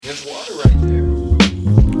There's water right there.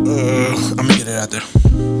 I'm gonna get it out there.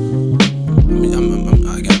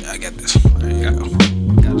 I got this. There you go.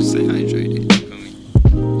 Gotta stay hydrated.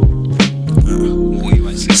 What you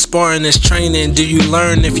might say? Sparring is training. Do you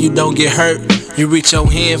learn if you don't get hurt? You reach your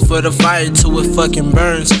hand for the fire till it fucking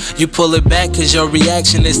burns. You pull it back cause your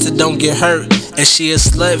reaction is to don't get hurt. And she a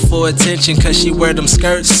slut for attention cause she wear them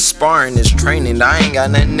skirts. Sparring is training, I ain't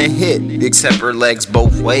got nothing to hit except her legs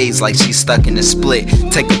both ways like she's stuck in a split.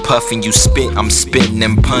 Take a puff and you spit, I'm spitting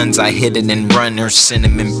them puns. I hit it and run her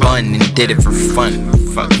cinnamon bun and did it for fun.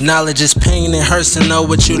 Fuck. Knowledge is pain, it hurts to know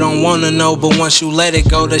what you don't wanna know. But once you let it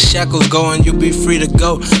go, the shackles go and you be free to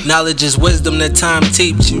go. Knowledge is wisdom that time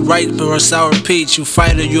teach. You ripe or a sour peach, you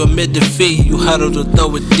fight or you admit defeat. You huddle to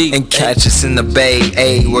throw it deep. And catch us in the bay,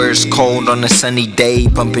 ayy, where it's cold on a sunny day.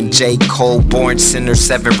 Bumping J. Cole, born sinner,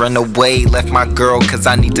 7, run away. Left my girl cause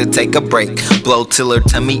I need to take a break. Blow till her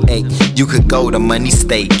tummy ache. You could go to money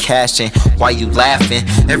state, cashing while you laughing.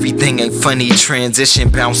 Everything ain't funny, transition,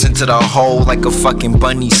 bounce into the hole like a fucking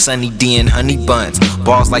bunny. Sunny D and honey buns,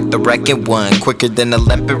 balls like the wrecking one, quicker than a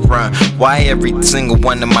leopard run. Why every single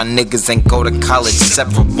one of my niggas ain't go to college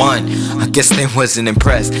except for one? I guess they wasn't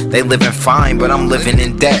impressed. They living fine, but I'm living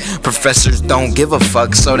in debt. Professors don't give a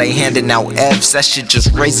fuck, so they handing out F's. That shit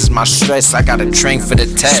just raises my stress. I gotta train for the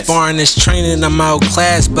test. Sparring is training, I'm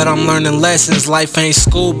outclassed, but I'm learning lessons. Life ain't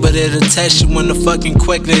school, but it'll test you in the fucking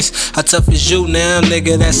quickness. How tough is you now,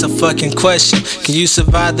 nigga? That's a fucking question. Can you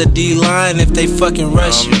survive the D-line if they fucking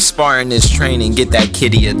rush you? Sparring is training, get that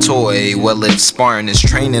kitty a toy. Well, if sparring is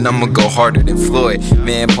training, I'ma go harder than Floyd.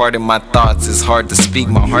 Man, pardon my thoughts, it's hard to speak.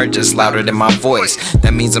 My heart just louder than my voice.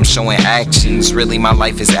 That means I'm showing actions. Really, my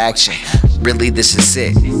life is action. Really, this is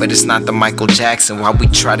it, but it's not the Michael Jackson. While we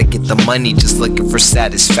try to get the money, just looking for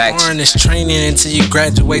satisfaction. Sparring is training until you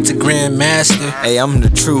graduate to Grandmaster. Hey, I'm the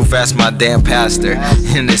truth, ask my damn pastor.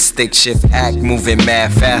 In this stick shift act, moving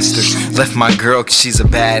mad faster. Left my girl cause she's a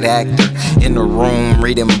bad actor. In the room,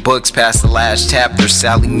 reading books past the last chapter.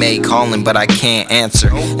 Sally Mae calling, but I can't answer.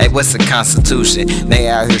 Hey, what's the Constitution? They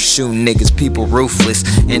out here shooting niggas, people ruthless.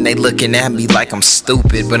 And they looking at me like I'm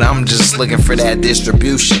stupid, but I'm just looking for that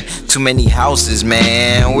distribution. Too many houses,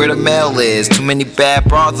 man, where the mail is. Too many bad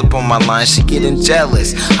broads up on my line, she getting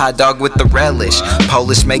jealous. Hot dog with the relish,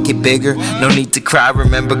 Polish make it bigger. No need to cry,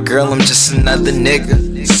 remember girl, I'm just another nigga.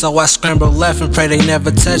 So I scramble left and pray they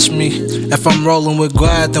never touch me. If I'm rolling with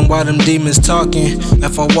God, then why them demons talking?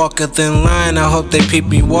 If I walk a thin line, I hope they peep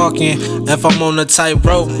me walking. If I'm on a tight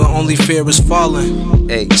rope, my only fear is falling.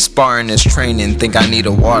 Hey, sparring is training, think I need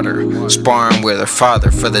a water. Sparring with her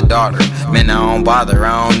father for the daughter. Man, I don't bother,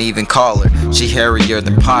 I don't even call her. She hairier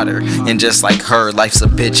than Potter, and just like her, life's a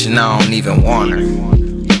bitch and I don't even want her.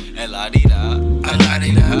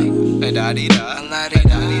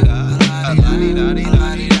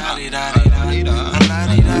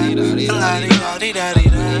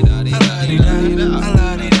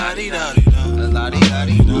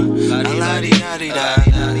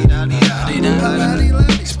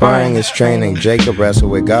 Sparring is training. Jacob wrestled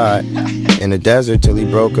with God in the desert till he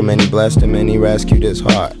broke him and he blessed him and he rescued his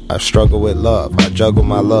heart. I struggle with love. I juggle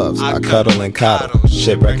my loves. I cuddle and coddle.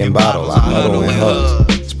 Shipwreck and bottle. I huddle and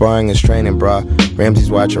hugs. Sparring is training, brah. Ramsey's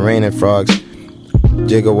watching Raining Frogs.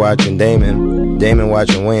 Jigga watching Damon. Damon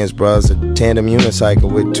watching Wayans, bruh. It's a tandem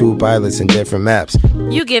unicycle with 2 pilots and different maps.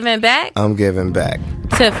 You giving back? I'm giving back.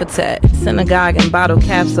 Tit for tat, synagogue and bottle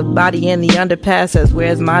caps, a body in the underpass says,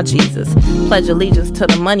 where's my Jesus? Pledge allegiance to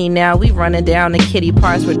the money now. We running down the kitty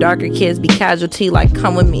parts where darker kids be casualty like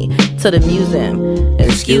come with me to the museum.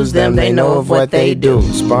 Excuse them, they know of what they do.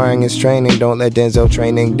 Sparring is training, don't let Denzel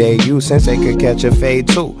training day you, since they could catch a fade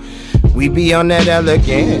too. We be on that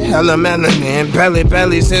elegant, hella melanin,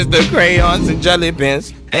 belly since the crayons and jelly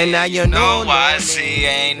beans. And now you know why I see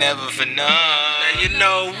ain't never for none. Now you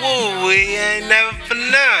know woo, we ain't never for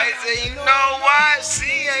none. I say you know why I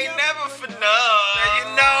see ain't never for none. Now you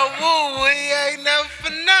know woo, we ain't never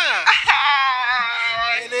for none.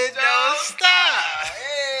 And it don't stop.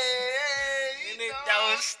 And it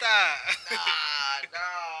don't stop. Nah,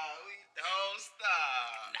 we don't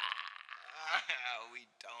stop. Nah, we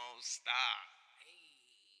don't stop.